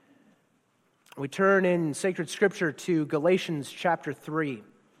We turn in sacred scripture to Galatians chapter 3.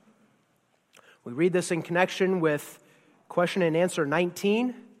 We read this in connection with question and answer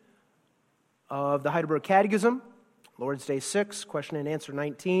 19 of the Heidelberg Catechism, Lord's Day 6, question and answer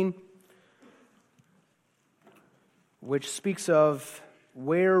 19, which speaks of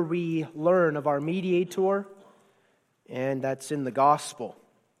where we learn of our mediator, and that's in the gospel.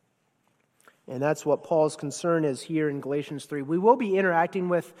 And that's what Paul's concern is here in Galatians 3. We will be interacting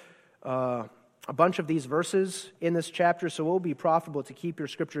with a bunch of these verses in this chapter, so it will be profitable to keep your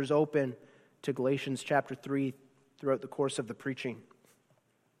scriptures open to Galatians chapter 3 throughout the course of the preaching.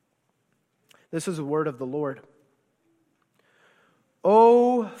 This is the word of the Lord.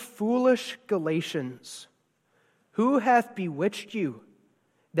 O foolish Galatians, who hath bewitched you,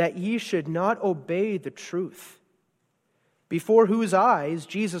 that ye should not obey the truth, before whose eyes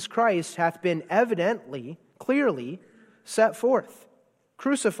Jesus Christ hath been evidently, clearly set forth,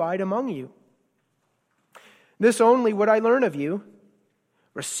 crucified among you? This only would I learn of you.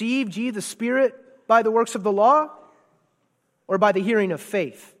 Received ye the Spirit by the works of the law, or by the hearing of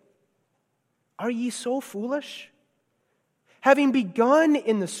faith? Are ye so foolish? Having begun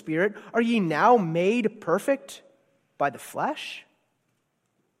in the Spirit, are ye now made perfect by the flesh?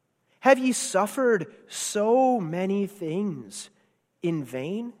 Have ye suffered so many things in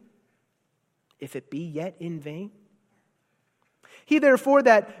vain, if it be yet in vain? He therefore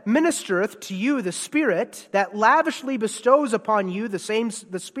that ministereth to you the Spirit, that lavishly bestows upon you the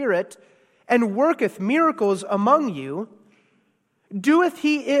Spirit, and worketh miracles among you, doeth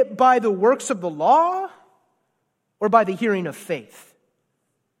he it by the works of the law, or by the hearing of faith?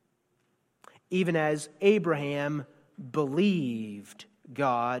 Even as Abraham believed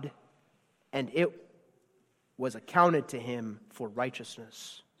God, and it was accounted to him for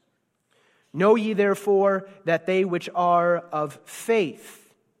righteousness. Know ye therefore that they which are of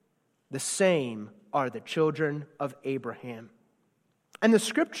faith, the same are the children of Abraham. And the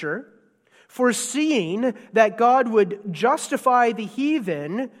Scripture, foreseeing that God would justify the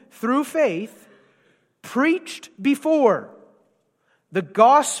heathen through faith, preached before the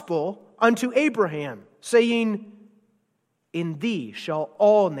gospel unto Abraham, saying, In thee shall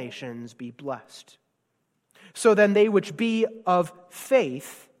all nations be blessed. So then they which be of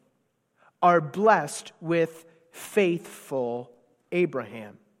faith are blessed with faithful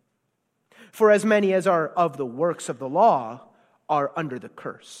Abraham. For as many as are of the works of the law are under the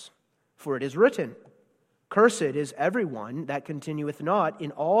curse. For it is written, Cursed is everyone that continueth not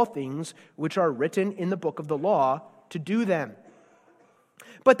in all things which are written in the book of the law to do them.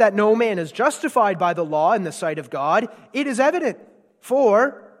 But that no man is justified by the law in the sight of God, it is evident.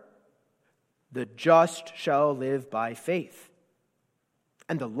 For the just shall live by faith.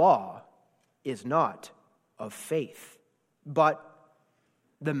 And the law is not of faith, but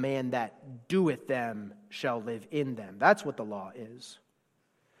the man that doeth them shall live in them. That's what the law is.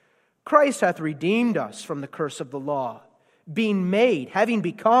 Christ hath redeemed us from the curse of the law, being made, having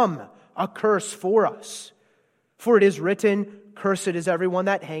become a curse for us. For it is written, Cursed is everyone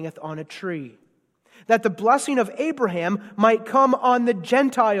that hangeth on a tree, that the blessing of Abraham might come on the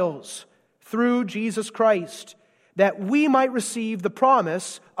Gentiles through Jesus Christ, that we might receive the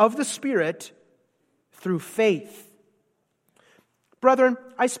promise of the Spirit through faith. Brethren,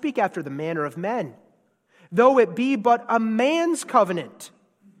 I speak after the manner of men, though it be but a man's covenant.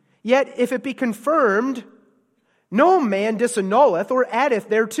 Yet if it be confirmed, no man disannulleth or addeth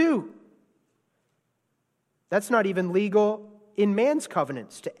thereto. That's not even legal in man's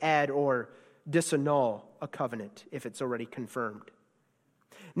covenants to add or disannul a covenant if it's already confirmed.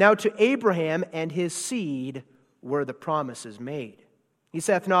 Now to Abraham and his seed were the promises made. He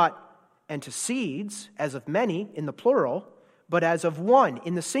saith not, and to seeds, as of many in the plural, but as of one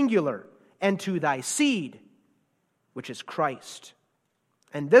in the singular, and to thy seed, which is Christ.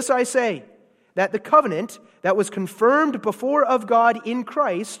 And this I say, that the covenant that was confirmed before of God in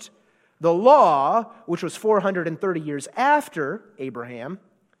Christ, the law, which was 430 years after Abraham,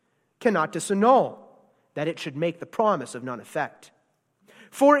 cannot disannul, that it should make the promise of none effect.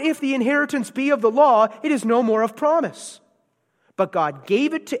 For if the inheritance be of the law, it is no more of promise. But God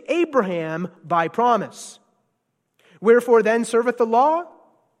gave it to Abraham by promise. Wherefore then serveth the law?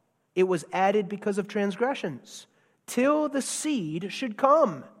 It was added because of transgressions, till the seed should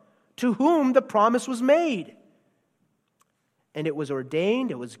come, to whom the promise was made. And it was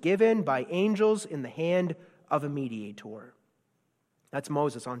ordained, it was given by angels in the hand of a mediator. That's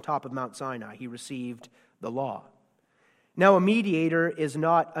Moses on top of Mount Sinai. He received the law. Now a mediator is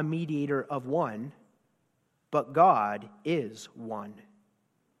not a mediator of one, but God is one.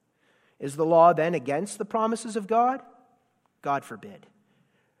 Is the law then against the promises of God? God forbid.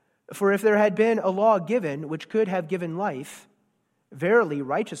 For if there had been a law given which could have given life, verily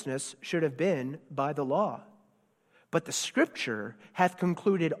righteousness should have been by the law. But the Scripture hath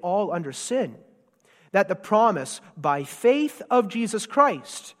concluded all under sin, that the promise by faith of Jesus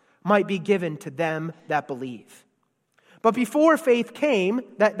Christ might be given to them that believe. But before faith came,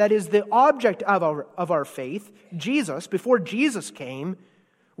 that is the object of our faith, Jesus, before Jesus came,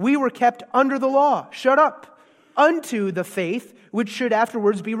 we were kept under the law, shut up, unto the faith which should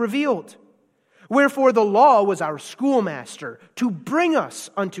afterwards be revealed. Wherefore the law was our schoolmaster to bring us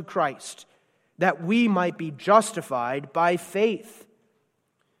unto Christ, that we might be justified by faith.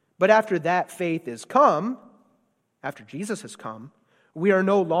 But after that faith is come, after Jesus has come, we are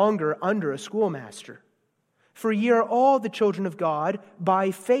no longer under a schoolmaster. For ye are all the children of God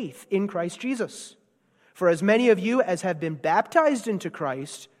by faith in Christ Jesus. For as many of you as have been baptized into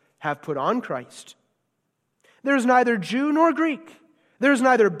Christ have put on Christ. There is neither Jew nor Greek. There is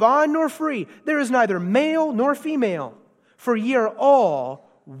neither bond nor free. There is neither male nor female. For ye are all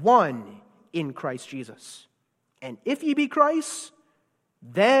one in Christ Jesus. And if ye be Christ's,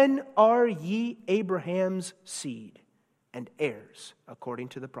 then are ye Abraham's seed and heirs according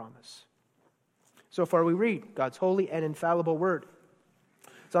to the promise. So far we read God's holy and infallible word.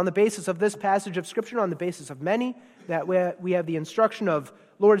 It's on the basis of this passage of Scripture, on the basis of many, that we have the instruction of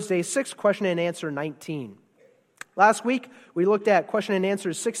Lord's Day 6, question and answer 19. Last week, we looked at question and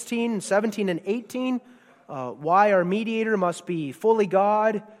answers 16, 17, and 18, why our mediator must be fully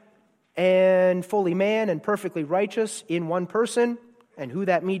God and fully man and perfectly righteous in one person, and who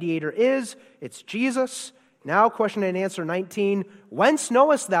that mediator is. It's Jesus. Now, question and answer 19, whence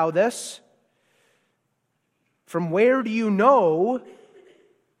knowest thou this? From where do you know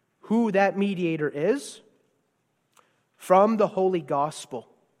who that mediator is? From the holy gospel,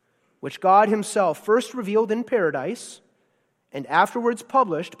 which God himself first revealed in paradise and afterwards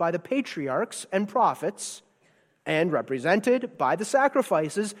published by the patriarchs and prophets and represented by the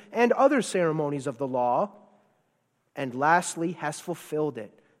sacrifices and other ceremonies of the law, and lastly has fulfilled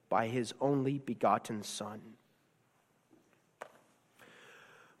it by his only begotten Son.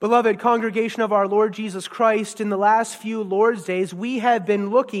 Beloved congregation of our Lord Jesus Christ, in the last few Lord's Days, we have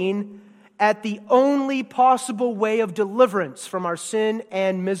been looking at the only possible way of deliverance from our sin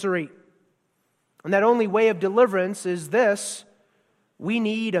and misery. And that only way of deliverance is this: we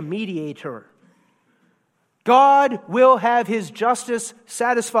need a mediator. God will have his justice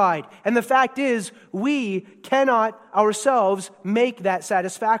satisfied. And the fact is, we cannot ourselves make that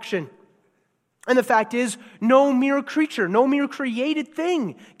satisfaction. And the fact is, no mere creature, no mere created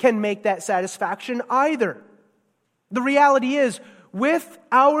thing can make that satisfaction either. The reality is, with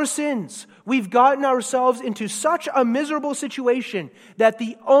our sins, we've gotten ourselves into such a miserable situation that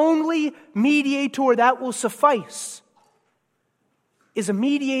the only mediator that will suffice is a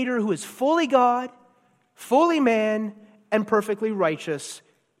mediator who is fully God, fully man, and perfectly righteous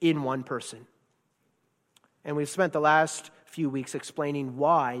in one person. And we've spent the last few weeks explaining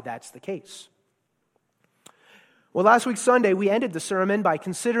why that's the case. Well, last week, Sunday, we ended the sermon by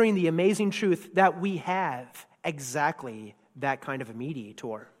considering the amazing truth that we have exactly that kind of a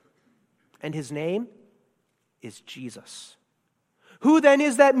mediator. And his name is Jesus. Who then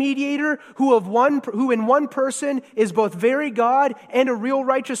is that mediator who in one person is both very God and a real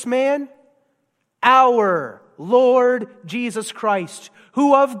righteous man? Our Lord Jesus Christ,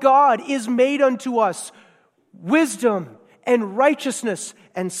 who of God is made unto us wisdom and righteousness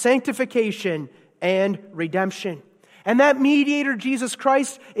and sanctification and redemption. And that mediator, Jesus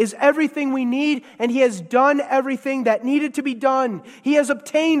Christ, is everything we need, and he has done everything that needed to be done. He has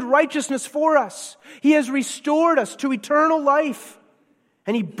obtained righteousness for us. He has restored us to eternal life.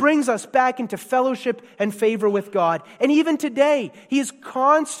 And he brings us back into fellowship and favor with God. And even today, he is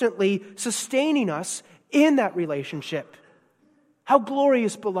constantly sustaining us in that relationship. How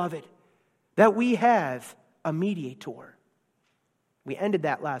glorious, beloved, that we have a mediator. We ended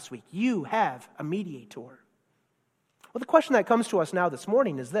that last week. You have a mediator. Well, the question that comes to us now this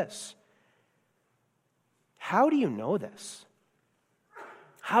morning is this: how do you know this?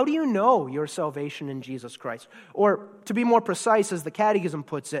 How do you know your salvation in Jesus Christ? Or, to be more precise, as the Catechism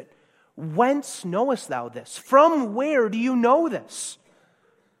puts it, whence knowest thou this? From where do you know this?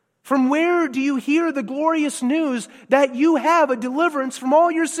 From where do you hear the glorious news that you have a deliverance from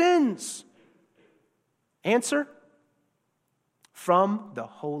all your sins? Answer: from the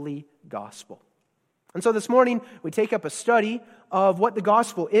holy gospel. And so this morning, we take up a study of what the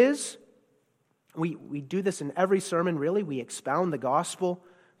gospel is. We do this in every sermon, really. We expound the gospel.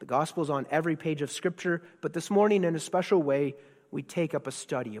 The gospel is on every page of Scripture. But this morning, in a special way, we take up a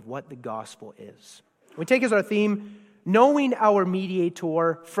study of what the gospel is. We take as our theme knowing our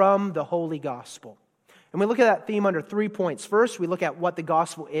mediator from the holy gospel. And we look at that theme under 3 points. First, we look at what the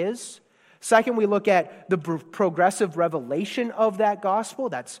gospel is. Second, we look at the progressive revelation of that gospel.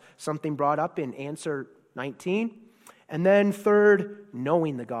 That's something brought up in answer 19. And then third,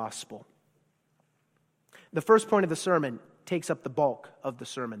 knowing the gospel. The first point of the sermon takes up the bulk of the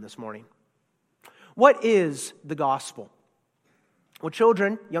sermon this morning. What is the gospel? Well,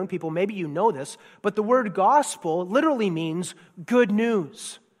 children, young people, maybe you know this, but the word gospel literally means good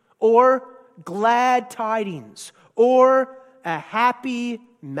news, or glad tidings, or a happy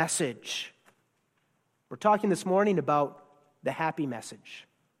message. We're talking this morning about the happy message.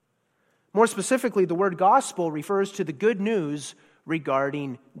 More specifically, the word gospel refers to the good news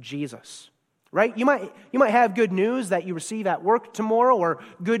regarding Jesus. Right? You might have good news that you receive at work tomorrow, or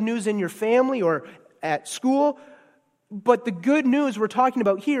good news in your family or at school. But the good news we're talking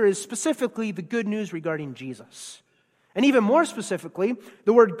about here is specifically the good news regarding Jesus. And even more specifically,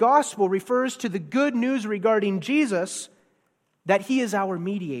 the word gospel refers to the good news regarding Jesus, that he is our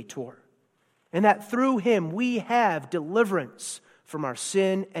mediator, and that through him we have deliverance from our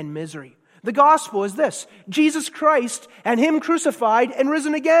sin and misery. The gospel is this: Jesus Christ and him crucified and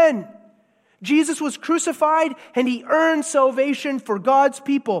risen again. Jesus was crucified and he earned salvation for God's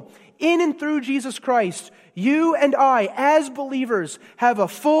people. In and through Jesus Christ, you and I, as believers, have a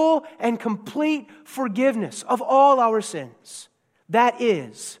full and complete forgiveness of all our sins. That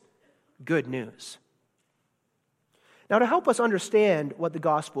is good news. Now, to help us understand what the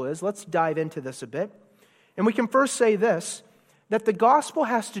gospel is, let's dive into this a bit. And we can first say this, that the gospel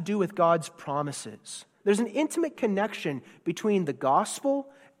has to do with God's promises. There's an intimate connection between the gospel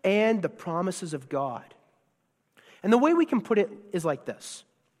and the promises of God. And the way we can put it is like this.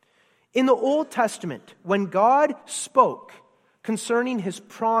 In the Old Testament, when God spoke concerning his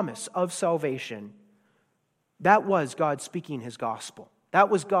promise of salvation, that was God speaking his gospel. That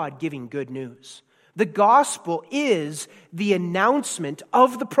was God giving good news. The gospel is the announcement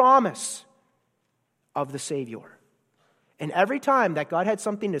of the promise of the Savior. And every time that God had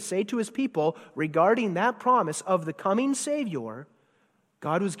something to say to his people regarding that promise of the coming Savior,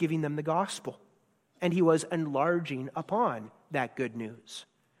 God was giving them the gospel, and he was enlarging upon that good news.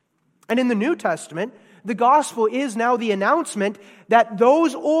 And in the New Testament, the gospel is now the announcement that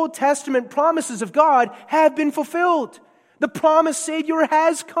those Old Testament promises of God have been fulfilled. The promised Savior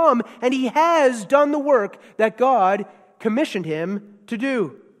has come, and he has done the work that God commissioned him to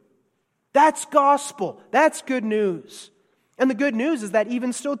do. That's gospel. That's good news. And the good news is that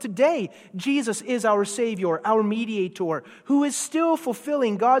even still today, Jesus is our Savior, our mediator, who is still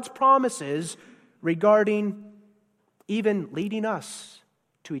fulfilling God's promises regarding even leading us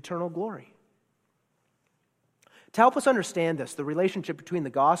to eternal glory. To help us understand this, the relationship between the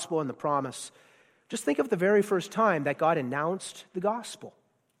gospel and the promise, just think of the very first time that God announced the gospel.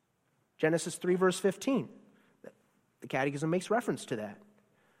 Genesis 3, verse 15. The Catechism makes reference to that.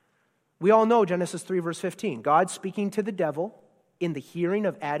 We all know Genesis 3, verse 15. God speaking to the devil in the hearing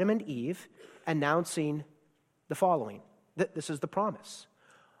of Adam and Eve, announcing the following. This is the promise.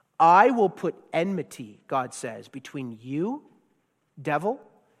 I will put enmity, God says, between you, devil,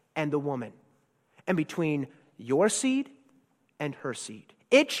 and the woman, and between your seed and her seed.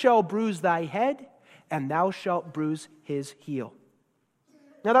 It shall bruise thy head, and thou shalt bruise his heel.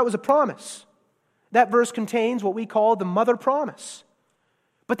 Now that was a promise. That verse contains what we call the mother promise.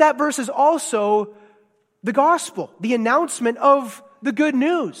 But that verse is also the gospel, the announcement of the good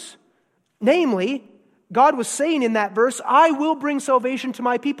news. Namely, God was saying in that verse, I will bring salvation to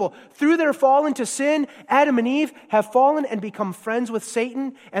my people. Through their fall into sin, Adam and Eve have fallen and become friends with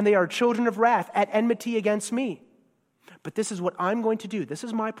Satan, and they are children of wrath at enmity against me. But this is what I'm going to do. This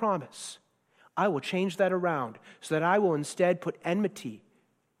is my promise. I will change that around so that I will instead put enmity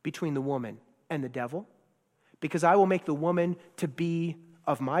between the woman and the devil, because I will make the woman to be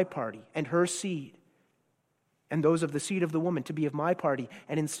of my party, and her seed, and those of the seed of the woman to be of my party.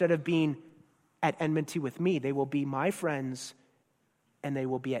 And instead of being at enmity with me, they will be my friends, and they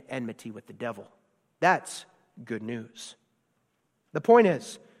will be at enmity with the devil. That's good news. The point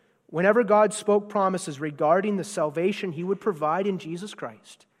is, whenever God spoke promises regarding the salvation he would provide in Jesus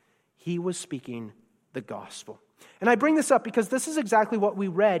Christ, he was speaking the gospel. And I bring this up because this is exactly what we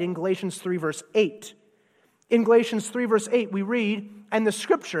read in Galatians 3, verse 8. In Galatians 3, verse 8, we read, and the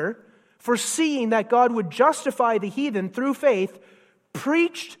scripture, foreseeing that God would justify the heathen through faith,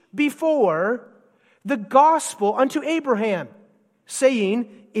 preached before the gospel unto Abraham, saying,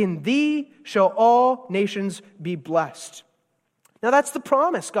 in thee shall all nations be blessed. Now that's the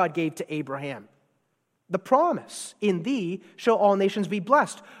promise God gave to Abraham. The promise, in thee shall all nations be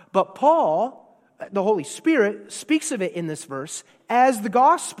blessed. But Paul the Holy Spirit speaks of it in this verse as the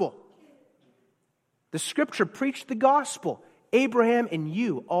gospel. The Scripture preached the gospel. Abraham, in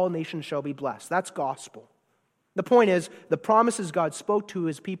you all nations shall be blessed. That's gospel. The point is, the promises God spoke to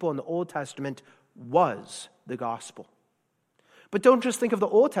his people in the Old Testament was the gospel. But don't just think of the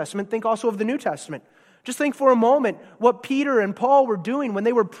Old Testament, think also of the New Testament. Just think for a moment what Peter and Paul were doing when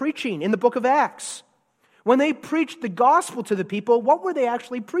they were preaching in the book of Acts. When they preached the gospel to the people, what were they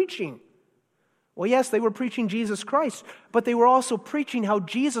actually preaching? Well, yes, they were preaching Jesus Christ, but they were also preaching how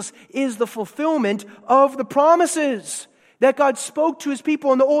Jesus is the fulfillment of the promises that God spoke to his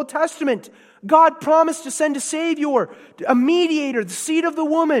people in the Old Testament. God promised to send a Savior, a mediator, the seed of the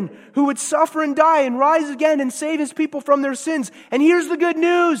woman, who would suffer and die and rise again and save his people from their sins. And here's the good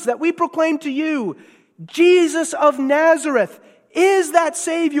news that we proclaim to you. Jesus of Nazareth is that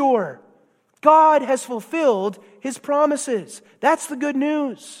Savior. God has fulfilled his promises. That's the good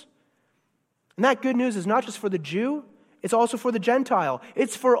news. And that good news is not just for the Jew, it's also for the Gentile.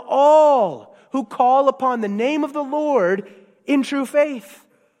 It's for all who call upon the name of the Lord in true faith.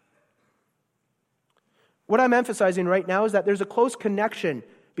 What I'm emphasizing right now is that there's a close connection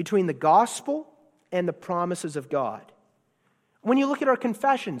between the gospel and the promises of God. When you look at our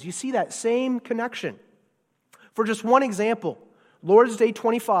confessions, you see that same connection. For just one example, Lord's Day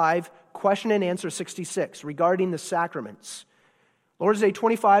 25, question and answer 66, regarding the sacraments. Lord's Day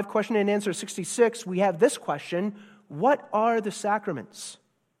 25, question and answer 66, we have this question: what are the sacraments?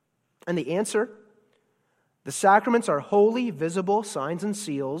 And the answer: the sacraments are holy, visible signs and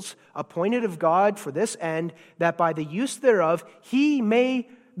seals, appointed of God for this end, that by the use thereof he may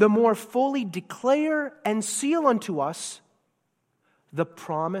the more fully declare and seal unto us the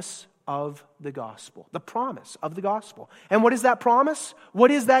promise of the gospel. The promise of the gospel. And what is that promise?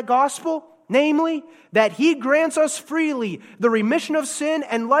 What is that gospel? Namely, that he grants us freely the remission of sin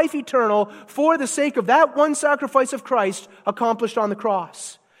and life eternal for the sake of that one sacrifice of Christ accomplished on the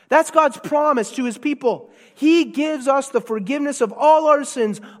cross. That's God's promise to his people. He gives us the forgiveness of all our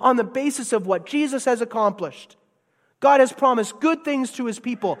sins on the basis of what Jesus has accomplished. God has promised good things to his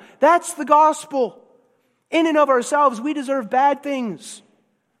people. That's the gospel. In and of ourselves, we deserve bad things.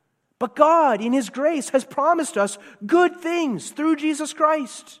 But God, in his grace, has promised us good things through Jesus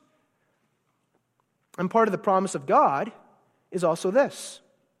Christ. And part of the promise of God is also this.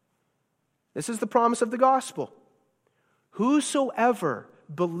 This is the promise of the gospel. Whosoever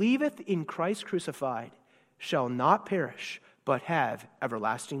believeth in Christ crucified shall not perish, but have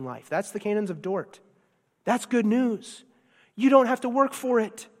everlasting life. That's the canons of Dort. That's good news. You don't have to work for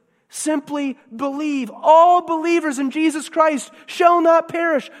it. Simply believe. All believers in Jesus Christ shall not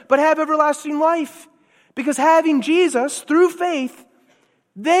perish, but have everlasting life. Because having Jesus through faith,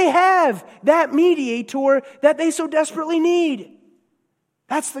 they have that mediator that they so desperately need.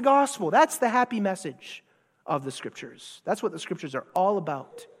 That's the gospel. That's the happy message of the Scriptures. That's what the Scriptures are all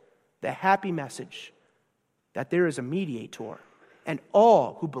about. The happy message that there is a mediator, and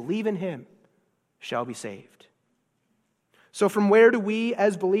all who believe in him shall be saved. So from where do we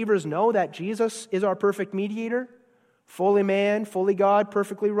as believers know that Jesus is our perfect mediator? Fully man, fully God,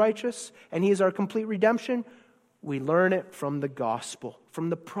 perfectly righteous, and he is our complete redemption? We learn it from the gospel, from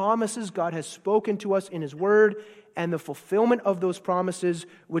the promises God has spoken to us in his word, and the fulfillment of those promises,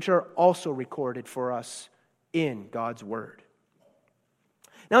 which are also recorded for us in God's word.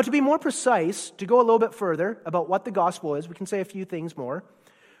 Now, to be more precise, to go a little bit further about what the gospel is, we can say a few things more.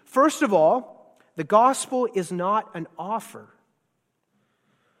 First of all, the gospel is not an offer.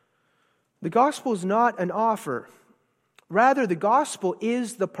 The gospel is not an offer. Rather, the gospel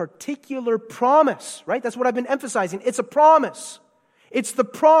is the particular promise, right? That's what I've been emphasizing. It's a promise. It's the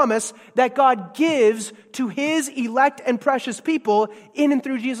promise that God gives to his elect and precious people in and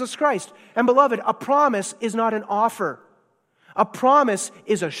through Jesus Christ. And beloved, a promise is not an offer. A promise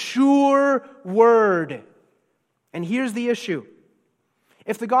is a sure word. And here's the issue.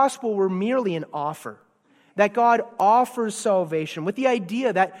 If the gospel were merely an offer, that God offers salvation with the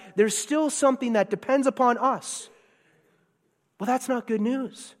idea that there's still something that depends upon us, well, that's not good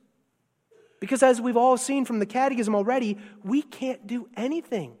news. Because as we've all seen from the catechism already, we can't do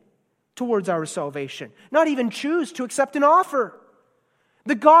anything towards our salvation, not even choose to accept an offer.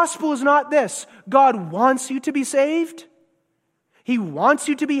 The gospel is not this. God wants you to be saved. He wants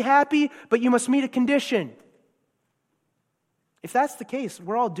you to be happy, but you must meet a condition. If that's the case,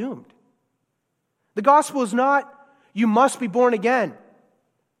 we're all doomed. The gospel is not, you must be born again.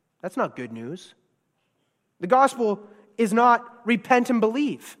 That's not good news. The gospel is not, repent and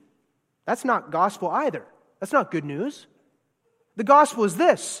believe. That's not gospel either. That's not good news. The gospel is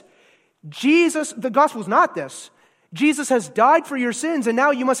this. The gospel is not this. Jesus has died for your sins, and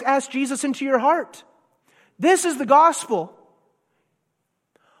now you must ask Jesus into your heart. This is the gospel.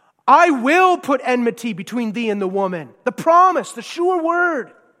 I will put enmity between thee and the woman. The promise, the sure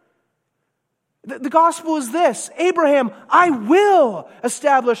word. The gospel is this: Abraham, I will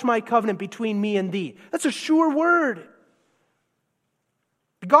establish my covenant between me and thee. That's a sure word.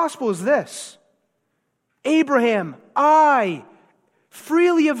 The gospel is this: Abraham, I,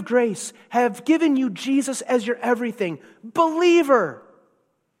 freely of grace, have given you Jesus as your everything. Believer.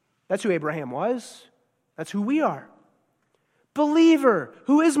 That's who Abraham was. That's who we are. Believer,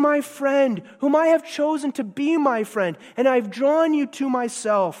 who is my friend, whom I have chosen to be my friend, and I've drawn you to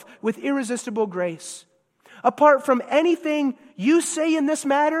myself with irresistible grace. Apart from anything you say in this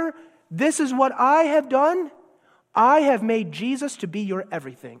matter, this is what I have done. I have made Jesus to be your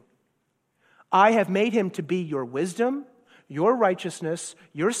everything. I have made him to be your wisdom, your righteousness,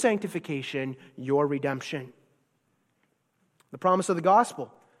 your sanctification, your redemption. The promise of the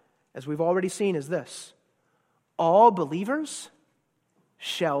gospel, as we've already seen, is this: all believers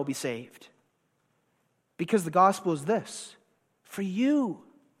shall be saved. Because the gospel is this: for you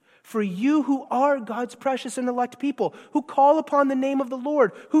who are God's precious and elect people, who call upon the name of the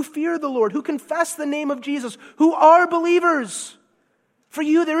Lord, who fear the Lord, who confess the name of Jesus, who are believers. For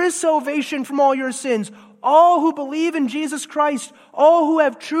you there is salvation from all your sins. All who believe in Jesus Christ, all who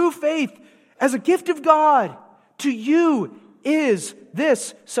have true faith as a gift of God, to you is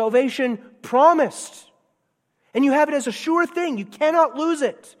this salvation promised. And you have it as a sure thing. You cannot lose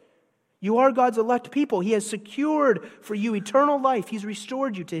it. You are God's elect people. He has secured for you eternal life. He's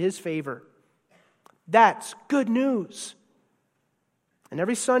restored you to his favor. That's good news. And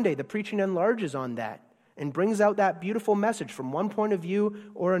every Sunday, the preaching enlarges on that and brings out that beautiful message from one point of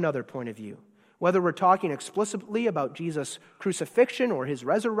view or another point of view. Whether we're talking explicitly about Jesus' crucifixion or his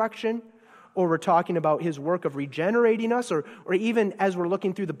resurrection, or we're talking about his work of regenerating us, or even as we're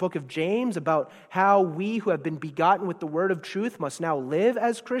looking through the book of James about how we who have been begotten with the word of truth must now live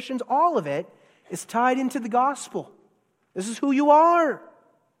as Christians, all of it is tied into the gospel. This is who you are.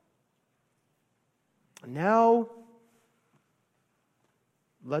 And now,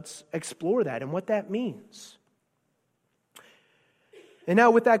 let's explore that and what that means. And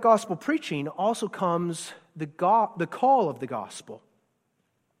now with that gospel preaching also comes the call of the gospel.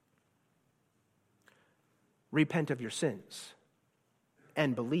 Repent of your sins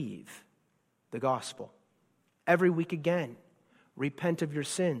and believe the gospel. Every week again, repent of your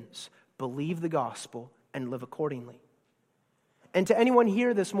sins, believe the gospel, and live accordingly. And to anyone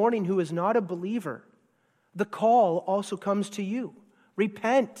here this morning who is not a believer, the call also comes to you.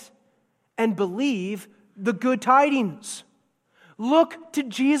 Repent and believe the good tidings. Look to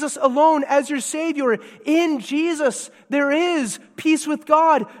Jesus alone as your Savior. In Jesus, there is peace with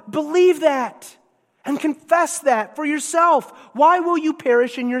God. Believe that. And confess that for yourself. Why will you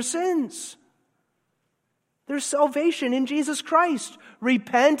perish in your sins? There's salvation in Jesus Christ.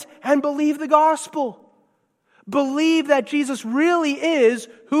 Repent and believe the gospel. Believe that Jesus really is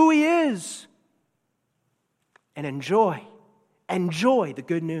who he is. And enjoy the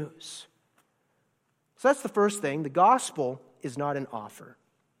good news. So that's the first thing. The gospel is not an offer.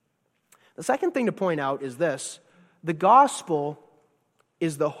 The second thing to point out is this: the gospel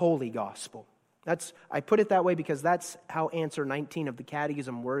is the holy gospel. I put it that way because that's how answer 19 of the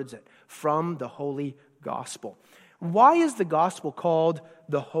Catechism words it, from the holy gospel. Why is the gospel called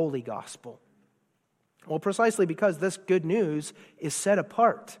the holy gospel? Well, precisely because this good news is set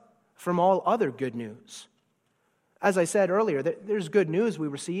apart from all other good news. As I said earlier, there's good news we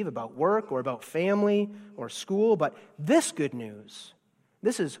receive about work or about family or school, but this good news,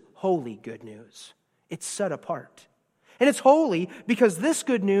 this is holy good news. It's set apart. And it's holy because this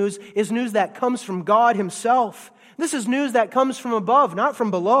good news is news that comes from God himself. This is news that comes from above, not from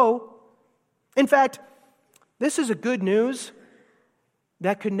below. In fact, this is a good news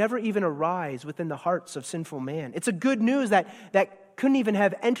that could never even arise within the hearts of sinful man. It's a good news that couldn't even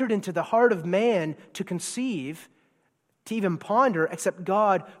have entered into the heart of man to conceive, to even ponder, except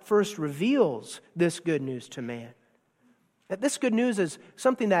God first reveals this good news to man. That this good news is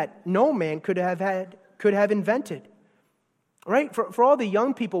something that no man could have invented. Right? For all the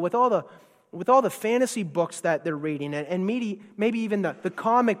young people, with all the fantasy books that they're reading, and maybe even the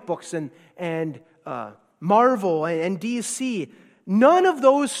comic books and Marvel and DC, none of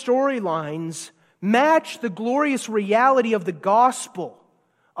those storylines match the glorious reality of the gospel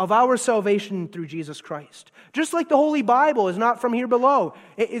of our salvation through Jesus Christ. Just like the Holy Bible is not from here below.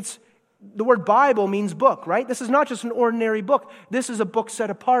 The word Bible means book, right? This is not just an ordinary book. This is a book set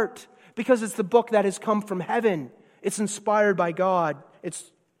apart because it's the book that has come from heaven. It's inspired by God.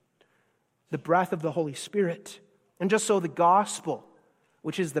 It's the breath of the Holy Spirit. And just so the gospel,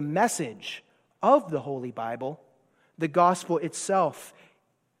 which is the message of the Holy Bible, the gospel itself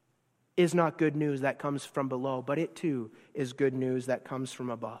is not good news that comes from below, but it too is good news that comes from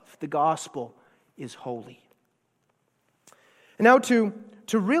above. The gospel is holy. And now to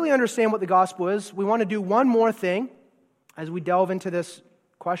really understand what the gospel is, we want to do one more thing as we delve into this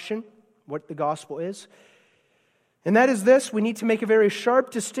question, what the gospel is. And that is this: we need to make a very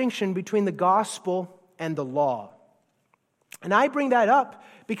sharp distinction between the gospel and the law. And I bring that up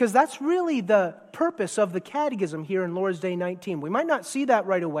because that's really the purpose of the catechism here in Lord's Day 19. We might not see that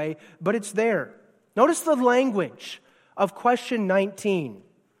right away, but it's there. Notice the language of question 19.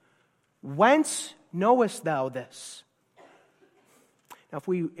 Whence knowest thou this? Now,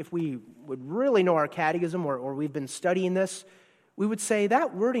 if we would really know our catechism or we've been studying this, we would say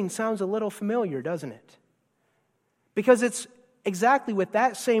that wording sounds a little familiar, doesn't it? Because it's exactly with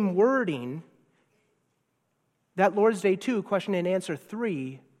that same wording that Lord's Day 2, question and answer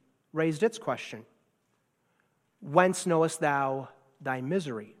 3, raised its question. Whence knowest thou thy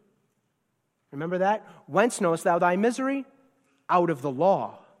misery? Remember that? Whence knowest thou thy misery? Out of the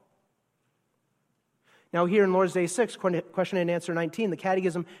law. Now here in Lord's Day 6, question and answer 19, the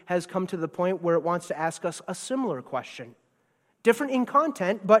Catechism has come to the point where it wants to ask us a similar question. Different in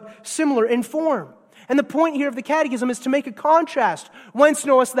content, but similar in form. And the point here of the Catechism is to make a contrast. Whence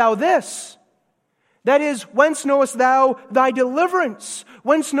knowest thou this? That is, whence knowest thou thy deliverance?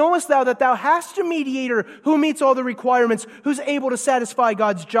 Whence knowest thou that thou hast a mediator who meets all the requirements, who's able to satisfy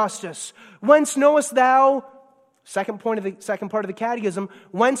God's justice? Whence knowest thou, second part of the Catechism,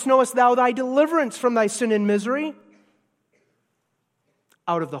 whence knowest thou thy deliverance from thy sin and misery?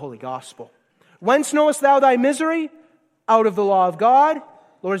 Out of the Holy Gospel. Whence knowest thou thy misery? Out of the law of God.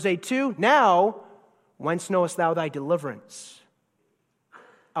 Lord's Day 2. Now, whence knowest thou thy deliverance?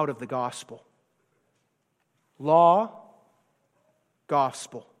 Out of the Gospel. Law,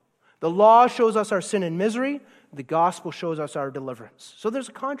 gospel. The law shows us our sin and misery. The gospel shows us our deliverance. So there's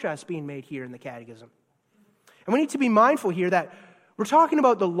a contrast being made here in the Catechism. And we need to be mindful here that we're talking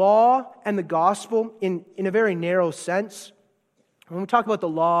about the law and the gospel in a very narrow sense. When we talk about the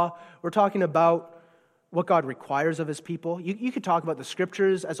law, we're talking about what God requires of His people. You could talk about the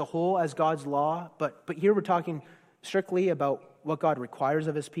Scriptures as a whole as God's law, but here we're talking strictly about what God requires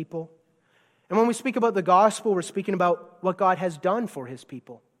of His people. And when we speak about the gospel, we're speaking about what God has done for His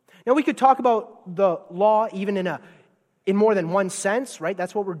people. Now, we could talk about the law even in more than one sense, right?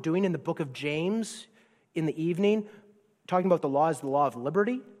 That's what we're doing in the book of James in the evening, talking about the law as the law of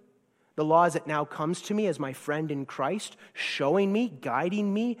liberty. The law as it now comes to me as my friend in Christ, showing me,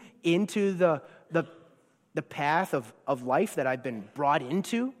 guiding me into the path of life that I've been brought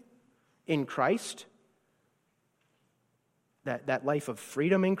into in Christ. That life of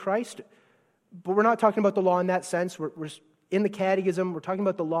freedom in Christ. But we're not talking about the law in that sense. We're in the Catechism, we're talking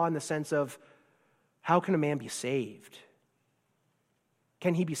about the law in the sense of how can a man be saved?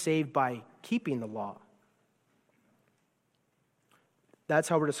 Can he be saved by keeping the law? That's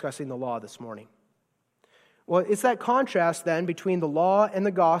how we're discussing the law this morning. Well, it's that contrast then between the law and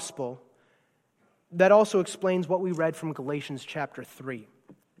the gospel that also explains what we read from Galatians chapter 3.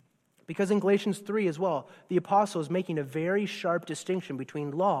 Because in Galatians 3 as well, the apostle is making a very sharp distinction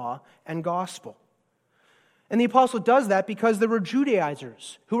between law and gospel. And the apostle does that because there were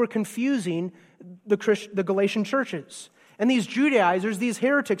Judaizers who were confusing the Galatian churches. And these Judaizers, these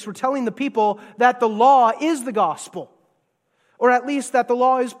heretics, were telling the people that the law is the gospel, or at least that the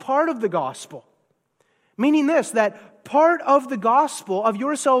law is part of the gospel. Meaning this, that part of the gospel of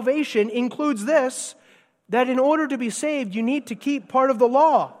your salvation includes this, that in order to be saved, you need to keep part of the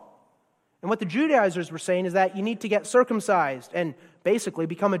law. And what the Judaizers were saying is that you need to get circumcised and basically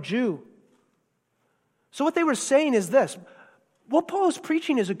become a Jew. So what they were saying is this: what Paul is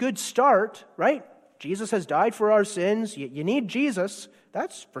preaching is a good start, right? Jesus has died for our sins. You need Jesus,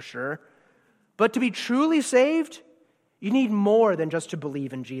 that's for sure. But to be truly saved, you need more than just to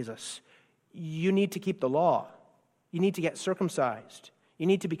believe in Jesus. You need to keep the law. You need to get circumcised. You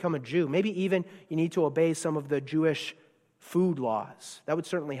need to become a Jew. Maybe even you need to obey some of the Jewish food laws. That would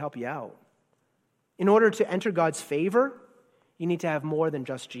certainly help you out. In order to enter God's favor, you need to have more than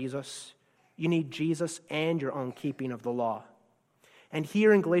just Jesus. You need Jesus and your own keeping of the law. And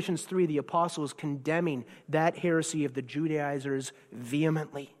here in Galatians 3, the apostle is condemning that heresy of the Judaizers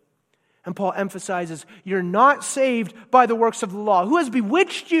vehemently. And Paul emphasizes, you're not saved by the works of the law. Who has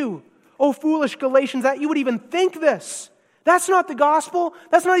bewitched you, O foolish Galatians, that you would even think this? That's not the gospel.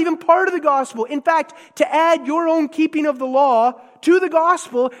 That's not even part of the gospel. In fact, to add your own keeping of the law to the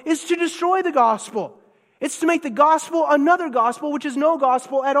gospel is to destroy the gospel. It's to make the gospel another gospel, which is no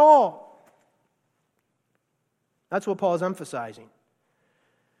gospel at all. That's what Paul is emphasizing.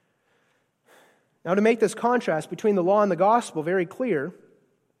 Now, to make this contrast between the law and the gospel very clear,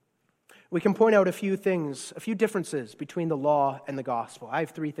 we can point out a few things, a few differences between the law and the gospel. I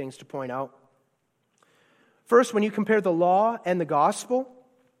have 3 things to point out. First, when you compare the law and the gospel,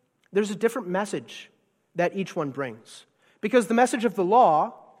 there's a different message that each one brings. Because the message of the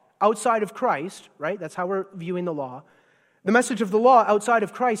law outside of Christ, right? That's how we're viewing the law. The message of the law outside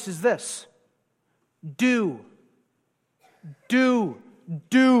of Christ is this: do. You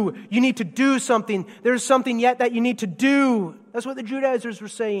need to do something. There's something yet that you need to do. That's what the Judaizers were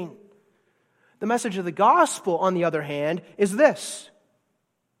saying. The message of the gospel, on the other hand, is this: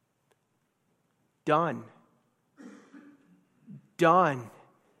 done.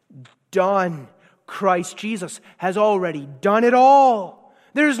 Christ Jesus has already done it all.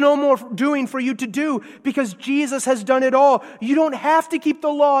 There's no more doing for you to do because Jesus has done it all. You don't have to keep the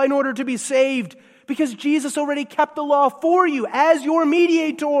law in order to be saved because Jesus already kept the law for you as your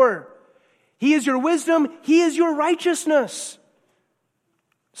mediator. He is your wisdom. He is your righteousness.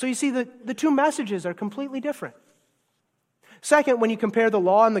 So you see, the 2 messages are completely different. Second, when you compare the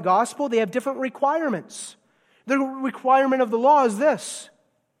law and the gospel, they have different requirements. The requirement of the law is this: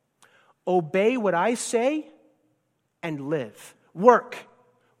 obey what I say and live. Work.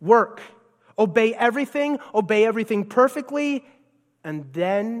 Obey everything perfectly, and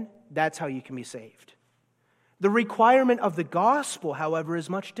then that's how you can be saved. The requirement of the gospel, however, is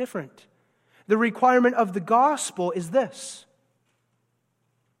much different. The requirement of the gospel is this: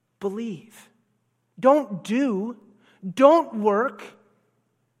 believe. Don't do, don't work,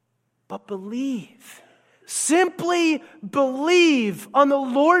 but believe. Simply believe on the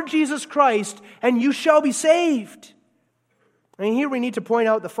Lord Jesus Christ, and you shall be saved. And here we need to point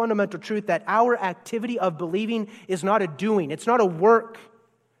out the fundamental truth that our activity of believing is not a doing. It's not a work.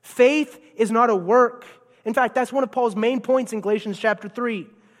 Faith is not a work. In fact, that's one of Paul's main points in Galatians chapter 3.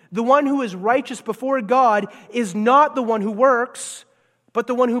 The one who is righteous before God is not the one who works, but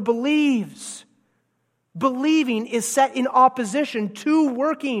the one who believes. Believing is set in opposition to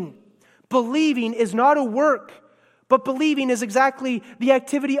working. Believing is not a work, but believing is exactly the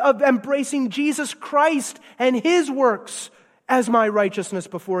activity of embracing Jesus Christ and His works as my righteousness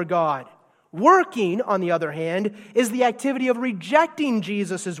before God. Working, on the other hand, is the activity of rejecting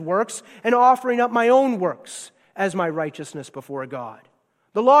Jesus' works and offering up my own works as my righteousness before God.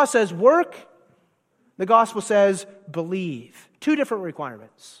 The law says work. The gospel says believe. 2 different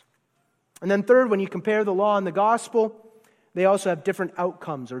requirements. And then third, when you compare the law and the gospel, they also have different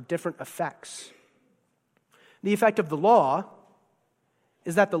outcomes or different effects. The effect of the law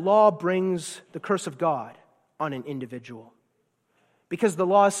is that the law brings the curse of God on an individual. Because the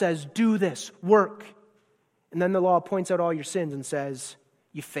law says, do this, work. And then the law points out all your sins and says,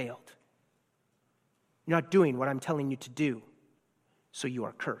 you failed. You're not doing what I'm telling you to do, so you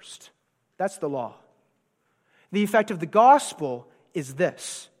are cursed. That's the law. The effect of the gospel is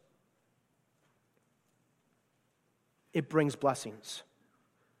this: it brings blessings.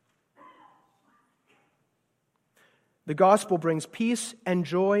 The gospel brings peace and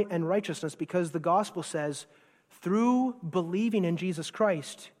joy and righteousness because the gospel says, through believing in Jesus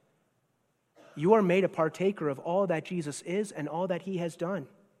Christ, you are made a partaker of all that Jesus is and all that He has done.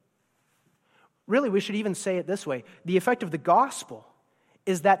 Really, we should even say it this way: the effect of the gospel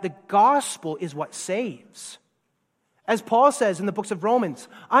is that the gospel is what saves. As Paul says in the books of Romans,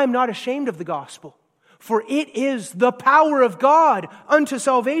 I am not ashamed of the gospel, for it is the power of God unto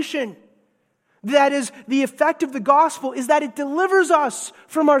salvation. That is, the effect of the gospel is that it delivers us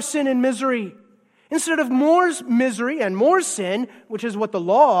from our sin and misery. Instead of more misery and more sin, which is what the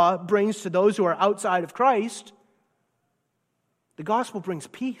law brings to those who are outside of Christ, the gospel brings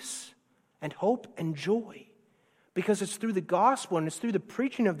peace and hope and joy. Because it's through the gospel and it's through the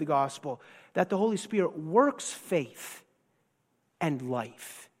preaching of the gospel that the Holy Spirit works faith and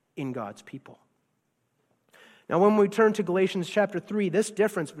life in God's people. Now, when we turn to Galatians chapter 3, this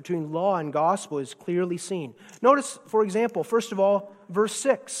difference between law and gospel is clearly seen. Notice, for example, first of all, verse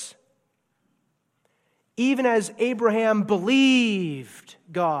 6. Even as Abraham believed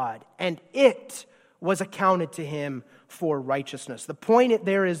God, and it was accounted to him for righteousness. The point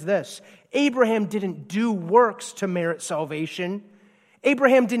there is this: Abraham didn't do works to merit salvation.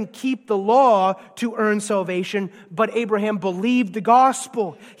 Abraham didn't keep the law to earn salvation, but Abraham believed the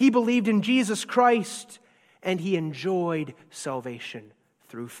gospel. He believed in Jesus Christ, and he enjoyed salvation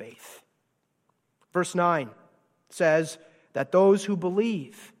through faith. Verse 9 says that those who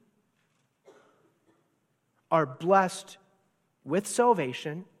believe are blessed with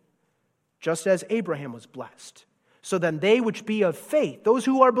salvation, just as Abraham was blessed. So then they which be of faith, those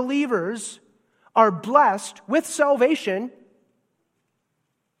who are believers, are blessed with salvation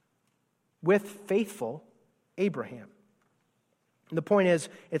with faithful Abraham. And the point is,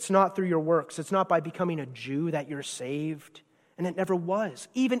 it's not through your works. It's not by becoming a Jew that you're saved. And it never was.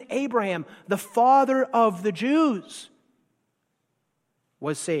 Even Abraham, the father of the Jews,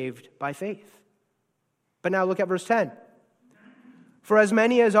 was saved by faith. But now look at verse 10. For as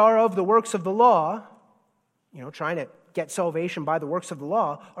many as are of the works of the law, trying to get salvation by the works of the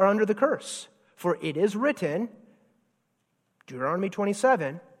law, are under the curse. For it is written, Deuteronomy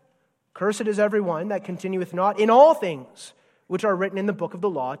 27, cursed is everyone that continueth not in all things which are written in the book of the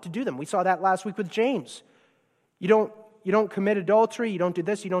law to do them. We saw that last week with James. You don't commit adultery, you don't do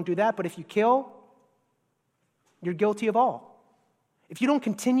this, you don't do that, but if you kill, you're guilty of all. If you don't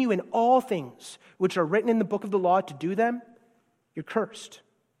continue in all things which are written in the book of the law to do them, you're cursed.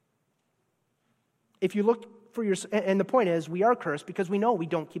 If you look for your, and the point is, we are cursed because we know we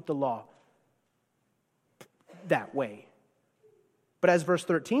don't keep the law that way. But as verse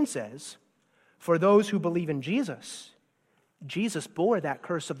 13 says, for those who believe in Jesus, Jesus bore that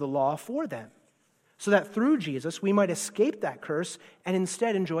curse of the law for them, so that through Jesus we might escape that curse and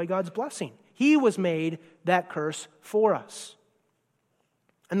instead enjoy God's blessing. He was made that curse for us.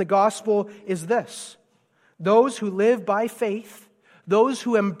 And the gospel is this: those who live by faith, those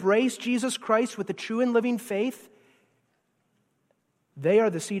who embrace Jesus Christ with a true and living faith, they are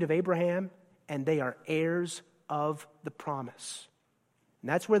the seed of Abraham and they are heirs of the promise. And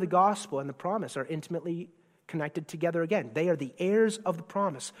that's where the gospel and the promise are intimately connected together again. They are the heirs of the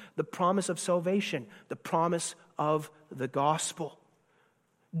promise of salvation, the promise of the gospel.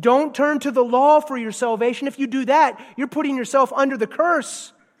 Don't turn to the law for your salvation. If you do that, you're putting yourself under the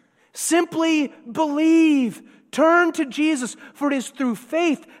curse. Simply believe. Turn to Jesus, for it is through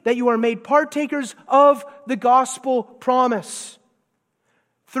faith that you are made partakers of the gospel promise.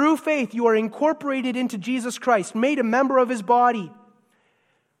 Through faith, you are incorporated into Jesus Christ, made a member of his body.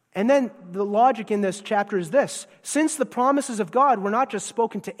 And then the logic in this chapter is this: since the promises of God were not just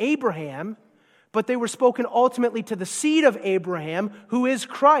spoken to Abraham, but they were spoken ultimately to the seed of Abraham, who is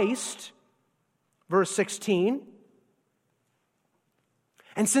Christ, verse 16.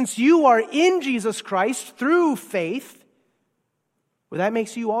 And since you are in Jesus Christ through faith, well, that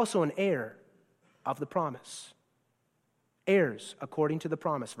makes you also an heir of the promise. Heirs according to the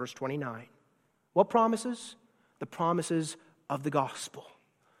promise, verse 29. What promises? The promises of the gospel.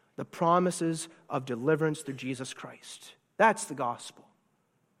 The promises of deliverance through Jesus Christ. That's the gospel.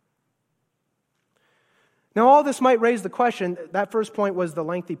 Now, all this might raise the question, that first point was the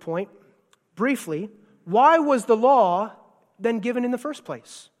lengthy point. Briefly, why was the law then given in the first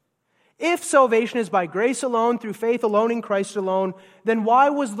place? If salvation is by grace alone, through faith alone, in Christ alone, then why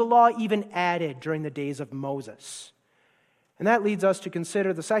was the law even added during the days of Moses? And that leads us to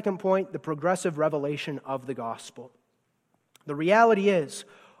consider the second point, the progressive revelation of the gospel. The reality is,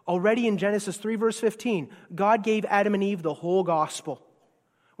 already in Genesis 3 verse 15, God gave Adam and Eve the whole gospel.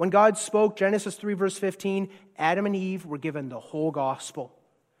 When God spoke, Genesis 3 verse 15, Adam and Eve were given the whole gospel.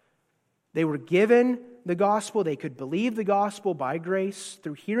 They were given the gospel. They could believe the gospel by grace.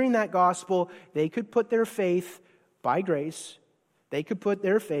 Through hearing that gospel, they could put their faith by grace. They could put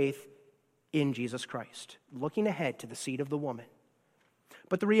their faith in Jesus Christ, looking ahead to the seed of the woman.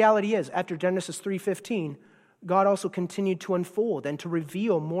 But the reality is, after Genesis 3:15, God also continued to unfold and to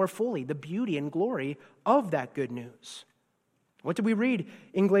reveal more fully the beauty and glory of that good news. What did we read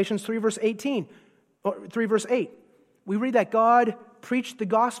in Galatians 3 verse 18? Or 3 verse 8? We read that God preached the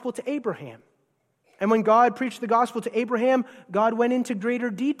gospel to Abraham. And when God preached the gospel to Abraham, God went into greater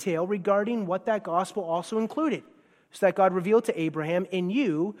detail regarding what that gospel also included. So that God revealed to Abraham, in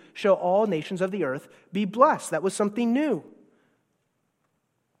you shall all nations of the earth be blessed. That was something new.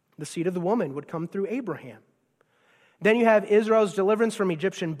 The seed of the woman would come through Abraham. Then you have Israel's deliverance from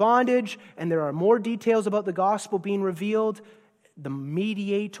Egyptian bondage, and there are more details about the gospel being revealed. The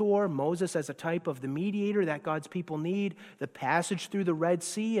mediator, Moses as a type of the mediator that God's people need. The passage through the Red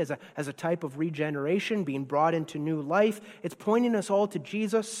Sea as a type of regeneration, being brought into new life. It's pointing us all to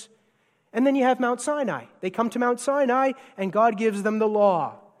Jesus. And then you have Mount Sinai. They come to Mount Sinai, and God gives them the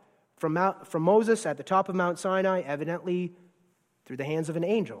law. From Moses at the top of Mount Sinai, evidently through the hands of an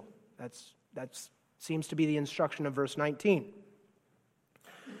angel. That seems to be the instruction of verse 19.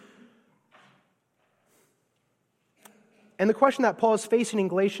 And the question that Paul is facing in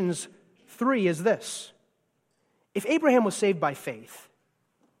Galatians 3 is this: if Abraham was saved by faith,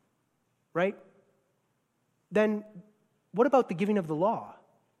 right, then what about the giving of the law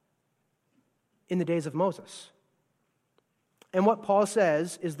in the days of Moses? And what Paul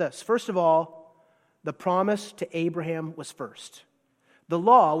says is this: first of all, the promise to Abraham was first. The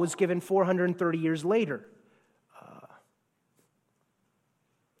law was given 430 years later.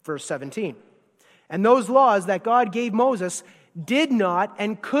 Verse 17. And those laws that God gave Moses did not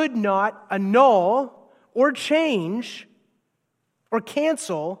and could not annul or change or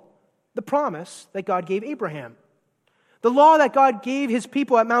cancel the promise that God gave Abraham. The law that God gave his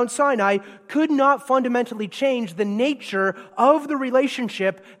people at Mount Sinai could not fundamentally change the nature of the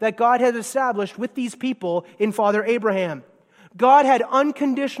relationship that God had established with these people in Father Abraham. God had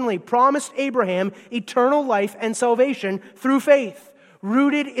unconditionally promised Abraham eternal life and salvation through faith,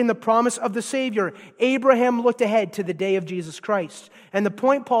 rooted in the promise of the Savior. Abraham looked ahead to the day of Jesus Christ. And the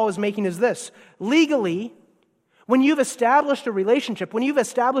point Paul is making is this: legally, when you've established a relationship, when you've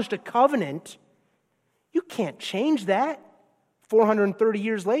established a covenant, you can't change that 430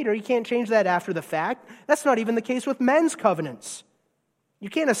 years later. You can't change that after the fact. That's not even the case with men's covenants. You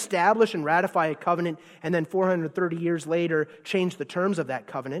can't establish and ratify a covenant and then 430 years later change the terms of that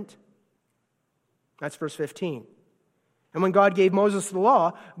covenant. That's verse 15. And when God gave Moses the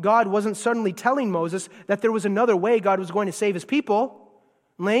law, God wasn't suddenly telling Moses that there was another way God was going to save his people,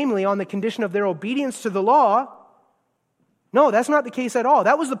 namely on the condition of their obedience to the law. No, that's not the case at all.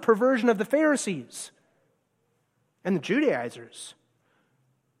 That was the perversion of the Pharisees and the Judaizers.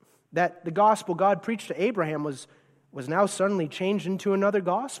 That the gospel God preached to Abraham was now suddenly changed into another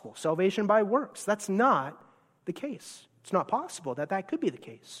gospel, salvation by works. That's not the case. It's not possible that could be the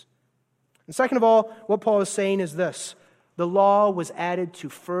case. And second of all, what Paul is saying is this: the law was added to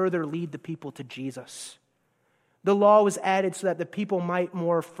further lead the people to Jesus. The law was added so that the people might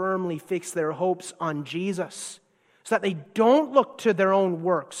more firmly fix their hopes on Jesus, so that they don't look to their own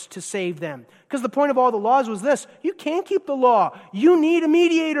works to save them. Because the point of all the laws was this: you can't keep the law. You need a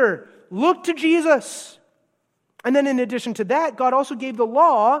mediator. Look to Jesus. And then in addition to that, God also gave the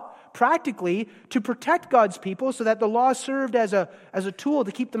law practically to protect God's people, so that the law served as a tool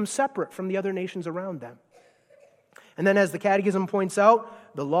to keep them separate from the other nations around them. And then, as the Catechism points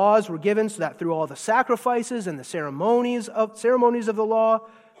out, the laws were given so that through all the sacrifices and the ceremonies of the law,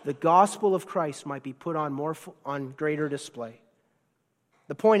 the gospel of Christ might be put on greater display.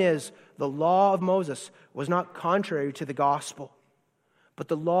 The point is, the law of Moses was not contrary to the gospel, but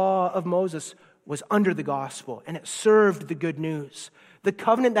the law of Moses was under the gospel, and it served the good news. The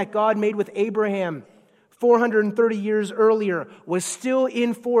covenant that God made with Abraham 430 years earlier was still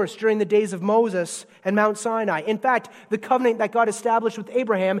in force during the days of Moses and Mount Sinai. In fact, the covenant that God established with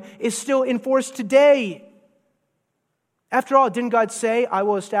Abraham is still in force today. After all, didn't God say, "I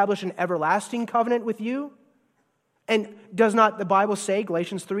will establish an everlasting covenant with you"? And does not the Bible say,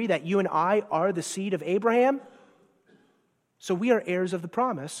 Galatians 3, that you and I are the seed of Abraham? So we are heirs of the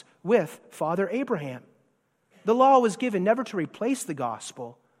promise with Father Abraham. The law was given never to replace the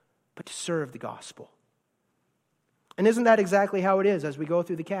gospel, but to serve the gospel. And isn't that exactly how it is as we go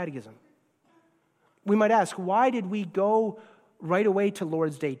through the Catechism? We might ask, why did we go right away to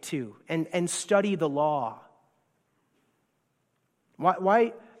Lord's Day 2 and study the law?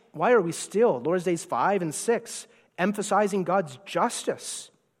 Why are we still, Lord's Days 5 and 6, emphasizing God's justice?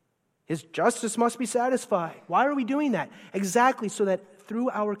 His justice must be satisfied. Why are we doing that? Exactly so that through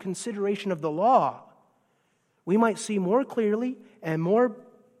our consideration of the law, we might see more clearly and more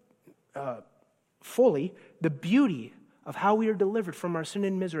fully the beauty of how we are delivered from our sin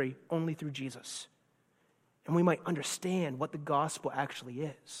and misery only through Jesus. And we might understand what the gospel actually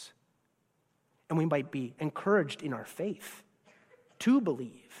is. And we might be encouraged in our faith to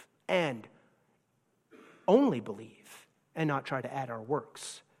believe and only believe and not try to add our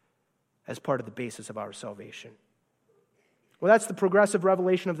works as part of the basis of our salvation. Well, that's the progressive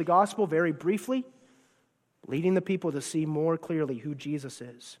revelation of the gospel, very briefly, leading the people to see more clearly who Jesus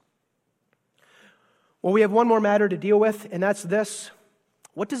is. Well, we have one more matter to deal with, and that's this: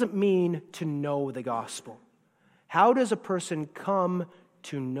 what does it mean to know the gospel? How does a person come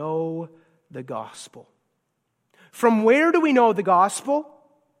to know the gospel? From where do we know the gospel?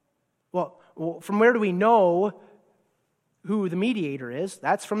 Well, from where do we know who the mediator is?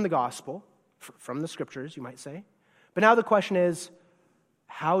 That's from the gospel, from the scriptures, you might say. But now the question is,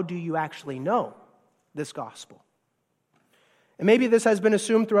 how do you actually know this gospel? And maybe this has been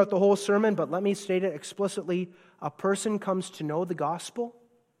assumed throughout the whole sermon, but let me state it explicitly. A person comes to know the gospel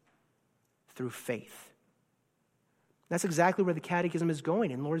through faith. That's exactly where the Catechism is going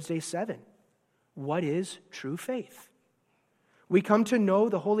in Lord's Day 7. What is true faith? We come to know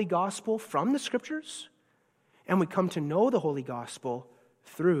the Holy Gospel from the Scriptures, and we come to know the Holy Gospel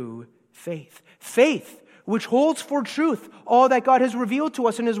through faith. Faith, which holds for truth all that God has revealed to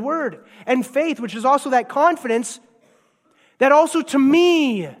us in His Word. And faith, which is also that confidence that also to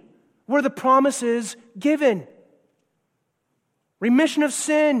me were the promises given. remission of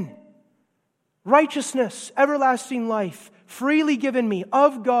sin, righteousness, everlasting life, freely given me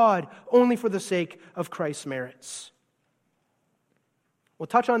of God only for the sake of Christ's merits. We'll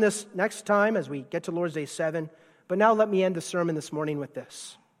touch on this next time as we get to Lord's Day 7, but now let me end the sermon this morning with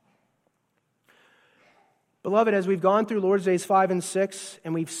this. Beloved, as we've gone through Lord's Days 5 and 6,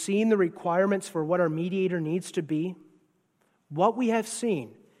 and we've seen the requirements for what our mediator needs to be, what we have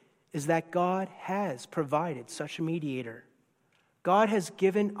seen is that God has provided such a mediator. God has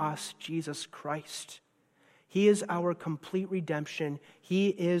given us Jesus Christ. He is our complete redemption. He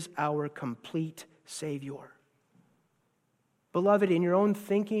is our complete Savior. Beloved, in your own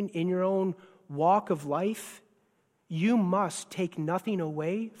thinking, in your own walk of life, you must take nothing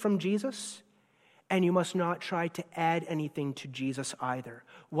away from Jesus, and you must not try to add anything to Jesus either.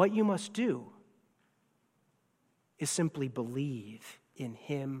 What you must do is simply believe in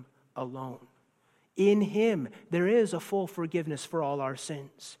Him alone. In Him, there is a full forgiveness for all our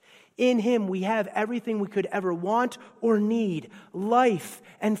sins. In Him, we have everything we could ever want or need, life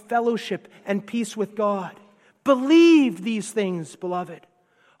and fellowship and peace with God. Believe these things, beloved.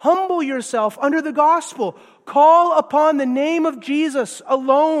 Humble yourself under the gospel. Call upon the name of Jesus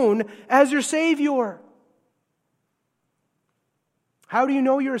alone as your Savior. How do you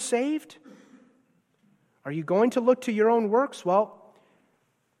know you're saved? Are you going to look to your own works? Well,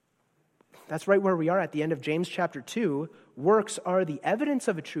 that's right where we are at the end of James chapter 2. Works are the evidence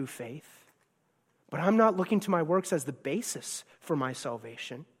of a true faith, but I'm not looking to my works as the basis for my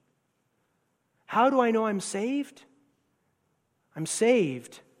salvation. How do I know I'm saved? I'm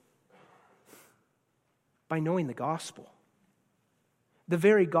saved by knowing the gospel. The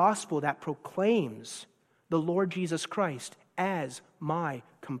very gospel that proclaims the Lord Jesus Christ as my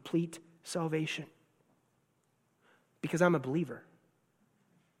complete salvation. Because I'm a believer.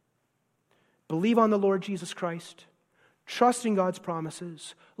 Believe on the Lord Jesus Christ. Trust in God's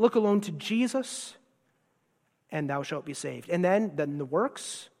promises. Look alone to Jesus, and thou shalt be saved. And then the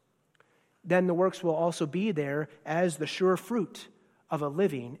works will also be there as the sure fruit of a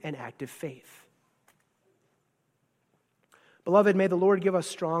living and active faith. Beloved, may the Lord give us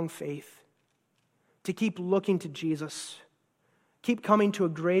strong faith to keep looking to Jesus, keep coming to a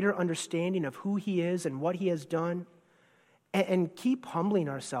greater understanding of who He is and what He has done, and keep humbling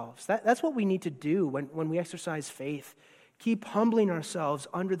ourselves. That's what we need to do when we exercise faith. Keep humbling ourselves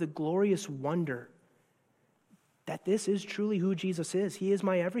under the glorious wonder that this is truly who Jesus is. He is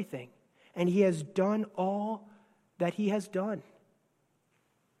my everything. And He has done all that He has done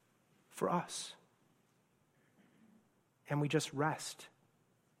for us. And we just rest.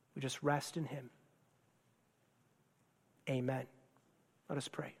 We just rest in Him. Amen. Let us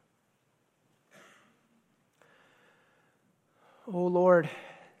pray. Oh Lord,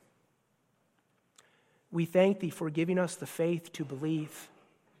 we thank Thee for giving us the faith to believe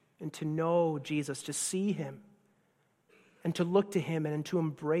and to know Jesus, to see Him and to look to Him and to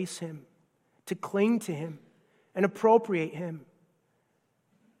embrace Him, to cling to Him and appropriate Him,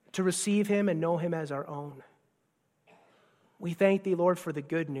 to receive Him and know Him as our own. We thank Thee, Lord, for the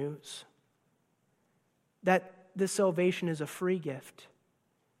good news that this salvation is a free gift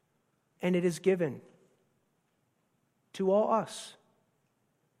and it is given to all us,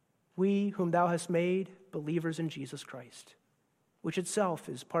 we whom Thou hast made believers in Jesus Christ, which itself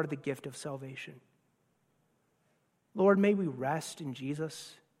is part of the gift of salvation. Lord, may we rest in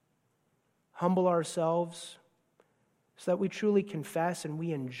Jesus, humble ourselves so that we truly confess and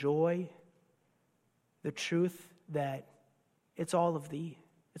we enjoy the truth that it's all of Thee.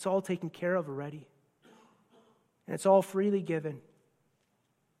 It's all taken care of already. And it's all freely given.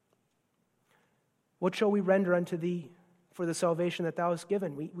 What shall we render unto Thee for the salvation that Thou hast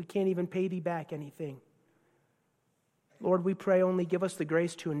given? We can't even pay Thee back anything. Lord, we pray only give us the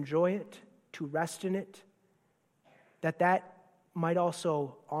grace to enjoy it, to rest in it, that might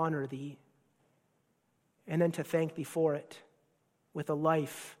also honor Thee, and then to thank Thee for it with a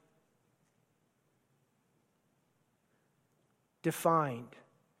life defined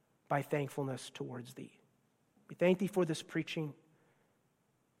by thankfulness towards Thee. We thank Thee for this preaching.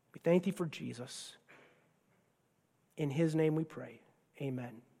 We thank Thee for Jesus. In His name we pray.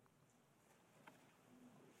 Amen.